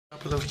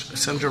Chapel of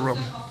St. Jerome.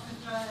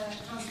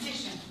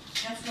 Translation.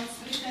 That's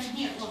what's written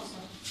here also.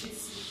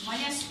 It's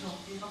maestro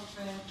of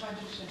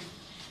traduction.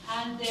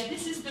 And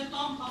this is the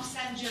tomb of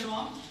Saint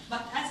Jerome.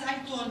 But as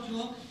I told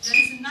you, there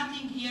is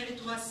nothing here.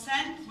 It was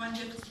sent when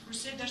the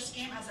Crusaders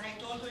came, as I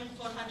told you, in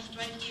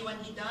 420 when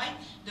he died.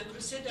 The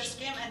Crusaders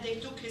came and they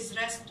took his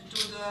rest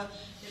to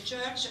the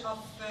church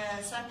of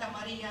Santa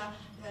Maria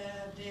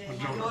de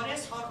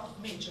Mayores or of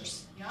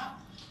Majors. Yeah?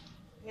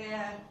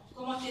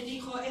 Como te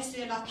dijo, es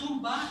la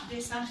tumba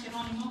de San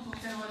Jerónimo,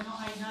 pero no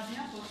hay nadie,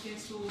 porque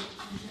es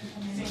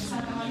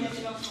Santa María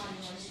de los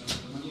Mayores.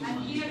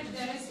 And here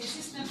there is a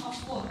system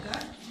of water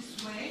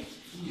this way.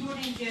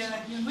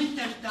 During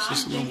winter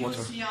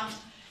time,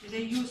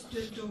 they used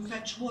to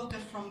fetch water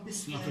from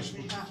this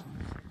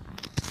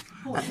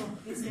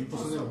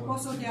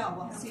pozo de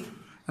agua. Sí.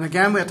 And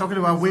again, we are talking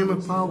about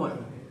women power,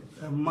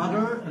 a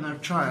mother and a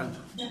child,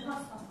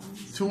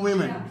 two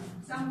women. Yeah.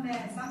 Some people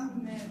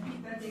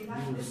they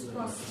like this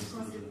cross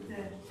because it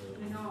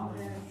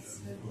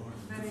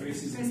very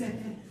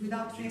present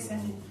without trace.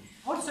 And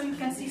also you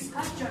can see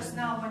sculptures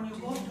now when you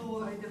go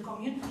to the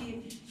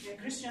community, the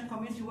Christian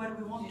community where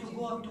we want to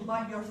go to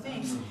buy your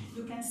things.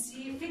 You can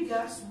see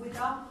figures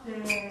without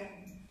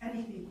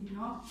anything, you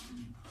know.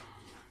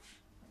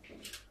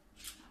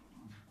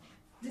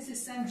 This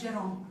is Saint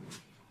Jerome.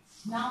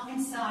 Now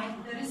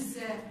inside there is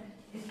a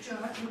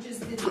church which is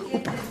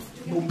dedicated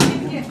to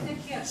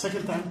take care.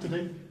 Second time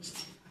today.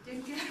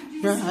 Take care.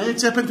 Yeah,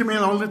 it's happened to me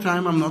all the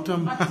time. I'm not.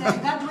 But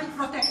God will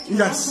protect you.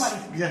 Yes,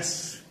 don't worry.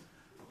 yes.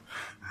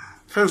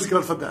 Thanks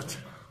God for that.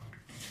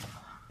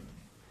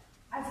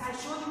 As I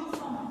showed you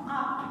from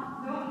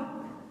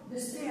up the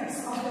stairs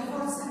of the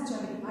 4th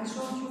century, I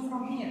showed you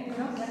from here. You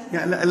know,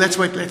 Yeah, let's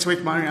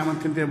wait, Mariam,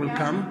 until they will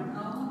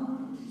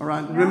come. All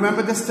right.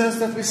 Remember the stairs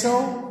that we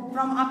saw?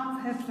 From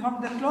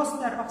the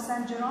cloister of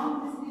Saint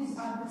Jerome, these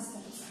are the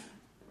steps.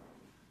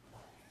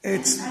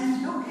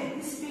 And look at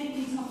this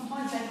painting of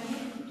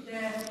Zahi.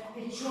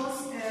 It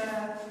shows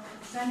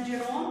Saint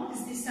Jerome,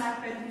 his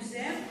disciple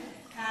Museum,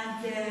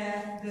 and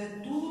the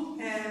two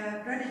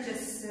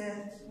religious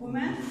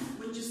women,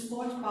 which is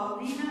called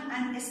Paulina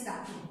and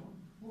Estatu,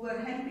 who were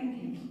helping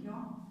him. You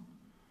know?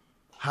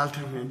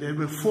 Helping him. They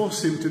will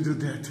force him to do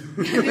that.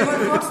 They were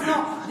forced,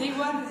 no. They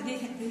were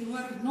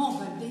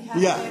noble. They had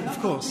a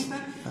lot of people,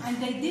 and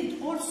they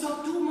did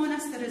also 2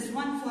 monasteries,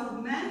 one for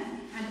men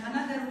and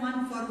another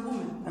one for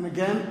women. And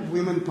again,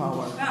 women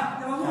power. Yeah,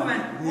 the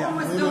woman.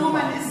 Always the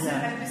woman is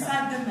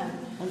beside the man.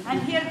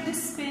 And here,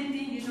 this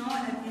painting, you know,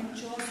 and it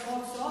shows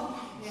also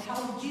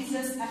how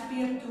Jesus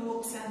appeared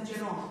to Saint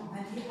Jerome,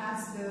 and he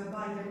has the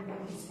Bible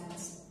in his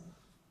hands.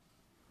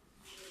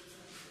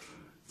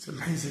 It's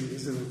amazing,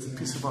 isn't it? It's a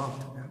piece of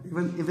art.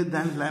 Even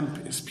that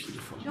lamp is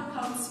beautiful. Look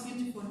how it's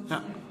beautiful.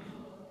 Yeah.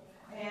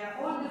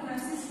 All the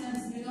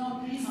Franciscans, you know,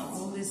 please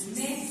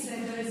makes the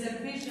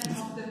reservation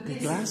of the place. The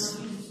glass?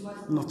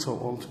 Not so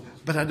old.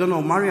 But I don't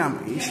know,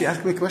 Mariam, she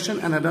asked me a question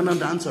and I don't know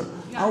the answer.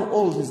 Yeah. How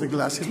old is the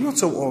glass? It's not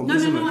so old,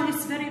 isn't it? No,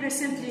 it's very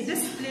recently.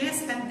 This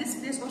place and this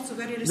place also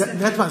very recently.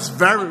 That was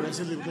very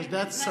recently, because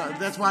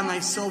that's one I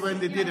saw when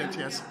they did it,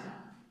 yes.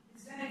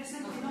 It's very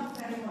recently, not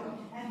very old.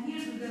 And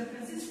here the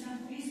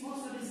Franciscan priests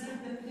also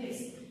reserved the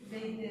place.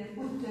 They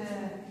put,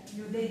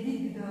 they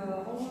dig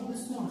all the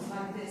stones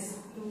like this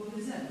to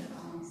reserve it.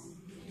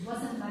 It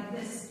wasn't like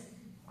this.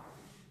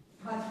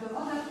 But the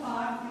other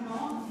part, you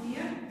know,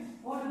 here,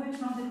 all of it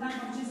from the time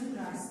of Jesus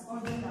Christ,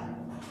 all the time.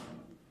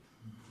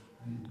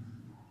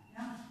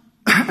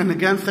 Yeah? And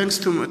again, thanks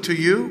to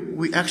you,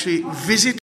 we actually visit